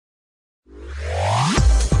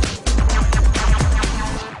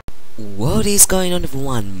What is going on,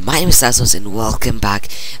 everyone? My name is Asos and welcome back.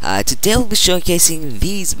 Today I'll be showcasing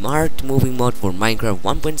the smart moving mod for Minecraft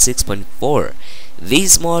 1.6.4.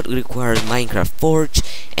 This mod requires Minecraft Forge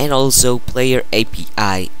and also player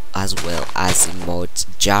API as well as a mod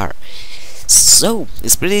jar. So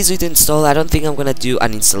it's pretty easy to install. I don't think I'm gonna do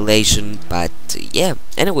an installation, but yeah.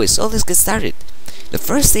 Anyway, so let's get started. The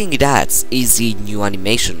first thing it adds is the new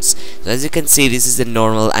animations. So as you can see, this is the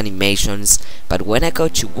normal animations, but when I go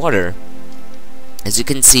to water, as you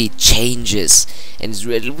can see, it changes, and it's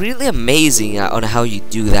really amazing on how you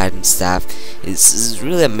do that and stuff. It's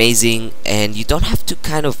really amazing, and you don't have to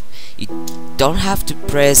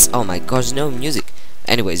press, oh my gosh, no music.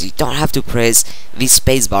 Anyways, you don't have to press the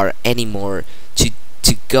spacebar anymore to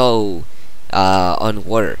go on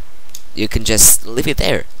water. You can just leave it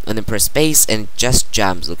there and then press space and it just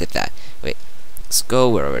jumps. Look at that. Wait, let's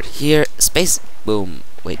go, we're over here. Space boom.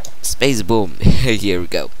 Wait, space boom. Here we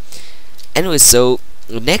go. Anyway, so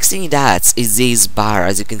the next thing it adds is this bar,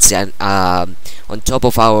 as you can see on top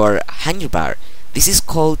of our handlebar. This is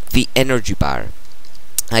called the energy bar,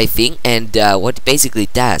 I think, and what it basically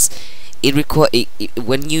does,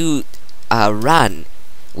 when you run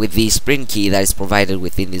with the sprint key that is provided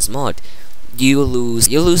within this mod, you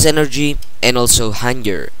lose energy and also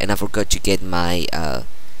hunger. And I forgot to get my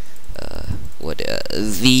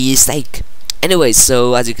the steak. Anyway,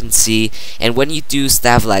 so as you can see, and when you do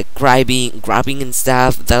stuff like grabbing and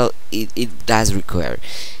stuff, that it does require.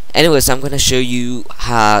 Anyway, so I'm gonna show you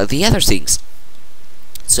the other things.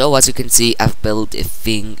 So as you can see, I've built a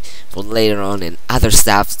thing for later on and other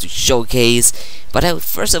stuff to showcase. But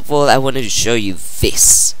first of all, I wanted to show you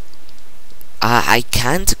this. I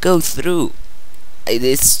can't go through.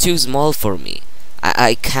 It's too small for me.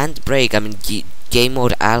 I can't break. I'm in game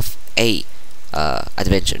mode Alpha A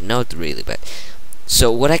adventure, not really, but so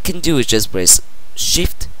what I can do is just press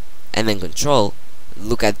shift and then control.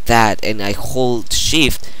 Look at that, and I hold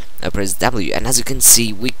shift, I press W, and as you can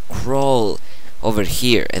see, we crawl over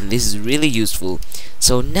here, and this is really useful.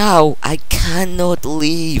 So now I cannot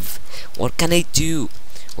leave. What can I do?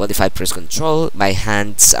 Well, if I press control, my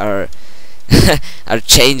hands are are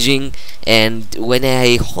changing, and when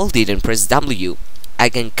I hold it and press W, I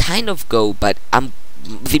can kind of go, but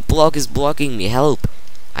the block is blocking me. Help!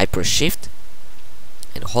 I press shift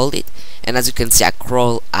and hold it, and as you can see, I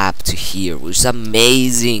crawl up to here, which is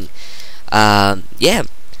amazing. Yeah.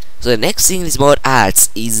 So the next thing this mod adds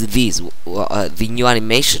is this, the new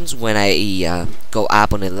animations when I go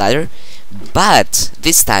up on a ladder. But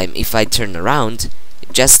this time, if I turn around,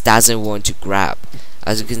 it just doesn't want to grab.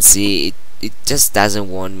 As you can see, it just doesn't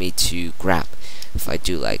want me to grab. If I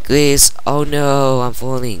do like this, oh no, I'm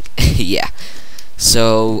falling. Yeah.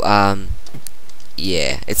 So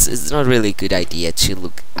yeah, it's not really a good idea to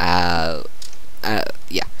look yeah,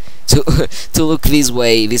 to look this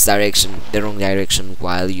way, this direction, the wrong direction,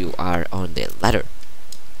 while you are on the ladder.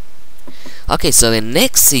 Okay, so the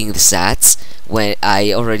next thing this adds, when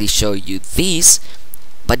I already showed you this,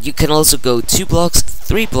 but you can also go 2 blocks,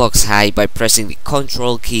 3 blocks high by pressing the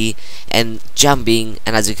control key and jumping,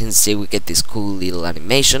 and as you can see, we get this cool little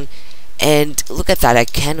animation. And look at that, I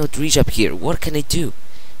cannot reach up here. What can I do?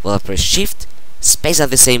 Well, I press shift, space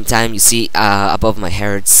at the same time. You see above my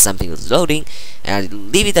head something is loading, and I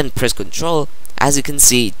leave it and press control. As you can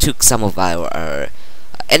see, it took some of our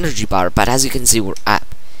energy bar, but as you can see, we're up.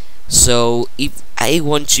 So if I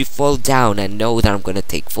want to fall down and know that I'm gonna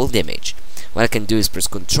take full damage, what I can do is press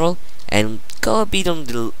control and go a bit on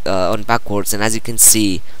the on backwards, and as you can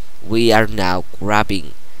see, we are now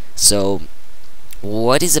grabbing. So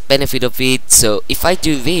what is the benefit of it? So if I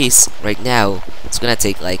do this right now, it's gonna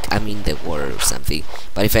take like I'm in the water or something,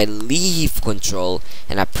 but if I leave control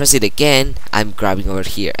and I press it again, I'm grabbing over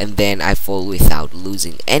here, and then I fall without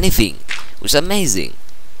losing anything, which is amazing.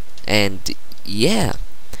 And yeah,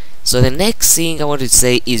 so the next thing I want to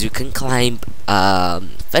say is you can climb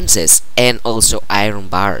fences and also iron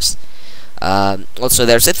bars. Also,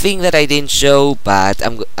 there's a thing that I didn't show, but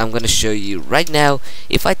I'm gonna show you right now.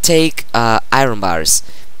 If I take iron bars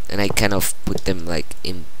and I kind of put them like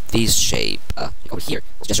in this shape over here,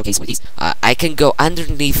 just showcase with these, I can go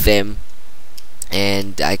underneath them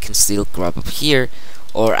and I can still grab up here,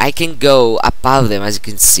 or I can go above them. As you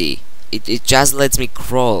can see, it just lets me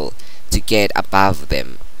crawl to get above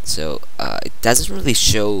them. So it doesn't really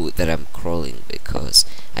show that I'm crawling because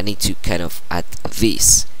I need to kind of add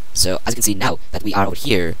this. So as you can see now that we are over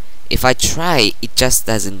here, if I try, it just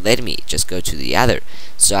doesn't let me just go to the other.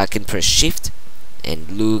 So I can press shift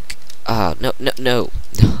and look. No.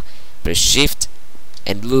 Press shift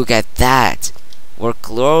and look at that. We're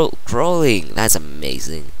crawling. That's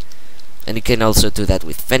amazing. and you can also do that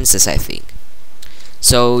with fences, I think.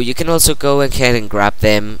 So you can also go ahead and grab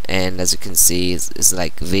them, and as you can see, it's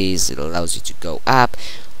like this. It allows you to go up,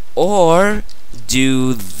 or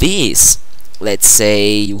do this. Let's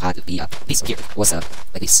say you had the this here. What's up?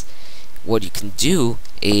 Like this. What you can do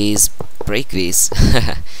is break this.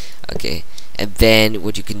 Okay, and then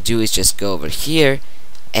what you can do is just go over here,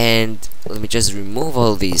 and let me just remove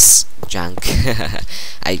all this junk.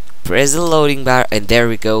 I press the loading bar, and there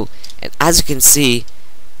we go. And as you can see,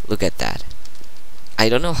 look at that. I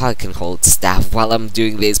don't know how I can hold staff while I'm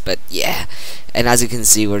doing this, but yeah. And as you can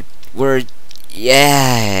see, we're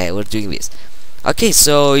doing this. Okay,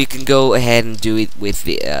 so you can go ahead and do it with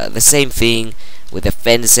the same thing with the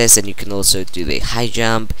fences, and you can also do the high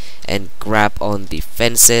jump and grab on the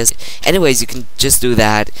fences. Anyways, you can just do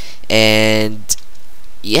that, and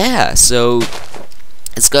yeah. So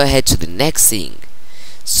let's go ahead to the next thing.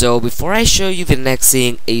 So before I show you the next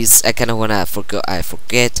thing, is I kind of wanna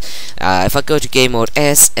forget. If I go to game mode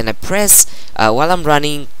S and I press while I'm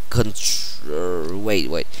running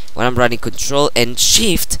while I'm running Control and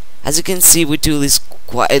Shift, as you can see, we do this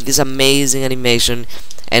amazing animation,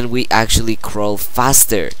 and we actually crawl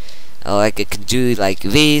faster. Like I can do it like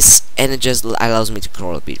this, and it just allows me to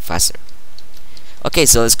crawl a bit faster. Okay,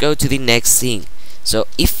 so let's go to the next thing. So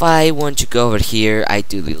if I want to go over here, I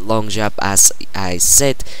do the long jump as I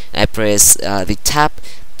said, and I press the tab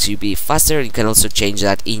to be faster. You can also change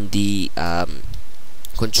that in the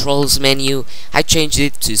controls menu. I changed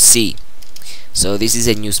it to C. So this is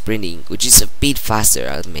a new sprinting, which is a bit faster,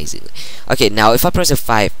 amazingly. Okay, now if I press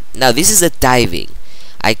F5, now this is a diving.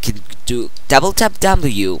 I can do double tap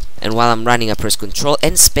W, and while I'm running I press Control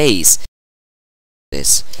and space.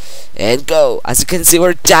 This and go. As you can see,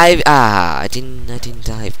 we're diving. I didn't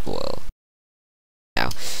dive well.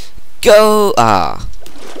 Now go.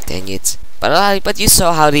 Dang it. But you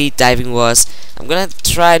saw how the diving was. I'm gonna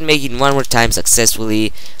try and make it one more time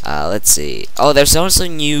successfully. Let's see. Oh, there's also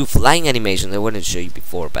new flying animation I wanted to show you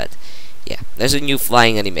before, but yeah, there's a new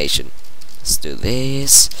flying animation. Let's do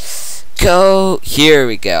this. Go. Here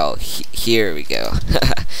we go. Here we go.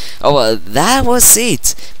 Oh well, that was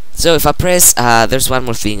it. So if I press, there's one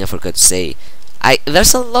more thing I forgot to say.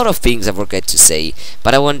 There's a lot of things I forgot to say,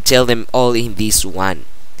 but I won't tell them all in this one.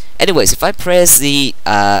 Anyways, if I press the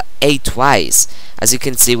A twice, as you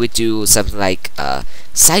can see, we do something like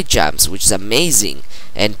side jumps, which is amazing,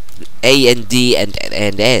 and A and D and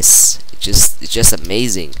S. It's just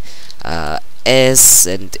amazing. S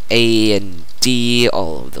and A and D,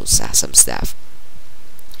 all of those awesome stuff.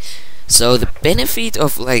 So the benefit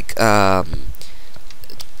of like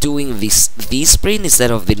doing this sprint instead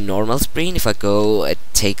of the normal sprint, if I go and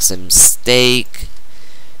take some steak,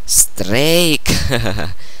 let's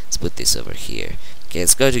put this over here. Okay,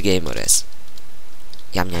 let's go to game mode S.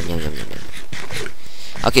 Yum yum yum yum yum yum.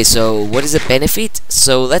 Okay, so what is the benefit?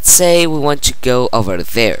 So let's say we want to go over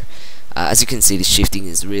there. As you can see, the shifting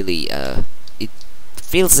is really it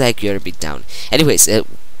feels like you're a bit down. Anyways,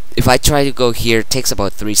 if I try to go here, it takes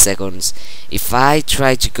about 3 seconds. If I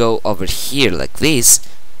try to go over here like this,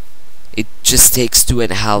 it just takes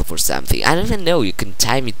 2.5 or something. I don't even know, you can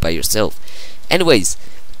time it by yourself. Anyways,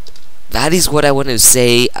 that is what I want to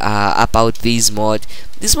say about this mod.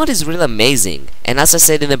 This mod is really amazing, and as I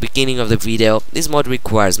said in the beginning of the video, this mod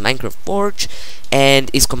requires Minecraft Forge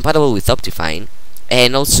and is compatible with Optifine,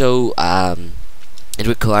 and also it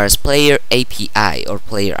requires Player API or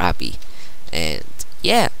Player API. And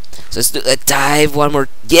yeah, so let's do a dive one more.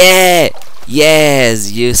 Yeah,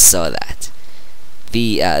 yes, you saw that.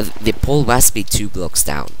 The pole must be 2 blocks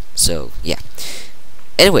down. So yeah.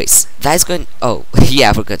 Anyways, that's going. Oh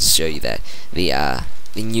yeah, I forgot to show you that the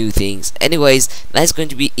new things. Anyways, that's going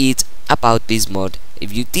to be it about this mod.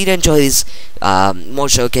 If you did enjoy this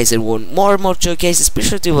mod showcase and want more mod showcases, be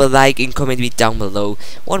sure to leave a like and comment me down below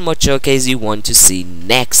what mod showcase you want to see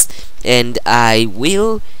next, and I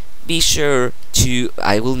will make sure to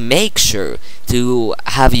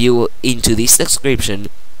have you into this description,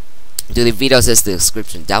 to the video's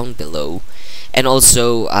description down below, and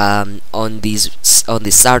also on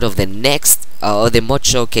the start of the next the mod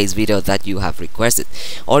showcase video that you have requested.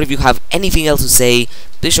 Or if you have anything else to say,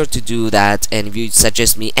 be sure to do that, and if you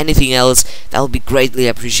suggest me anything else, that will be greatly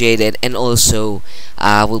appreciated. And also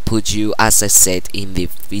I will put you, as I said in the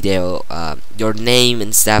video, your name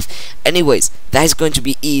and stuff. Anyways, that is going to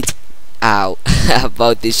be it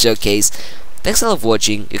about this showcase. Thanks a lot for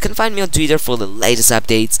watching. You can find me on Twitter for the latest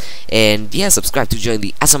updates, and yeah, subscribe to join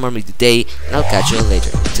the Awesome Army today, and I'll catch you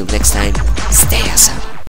later. Until next time, stay awesome.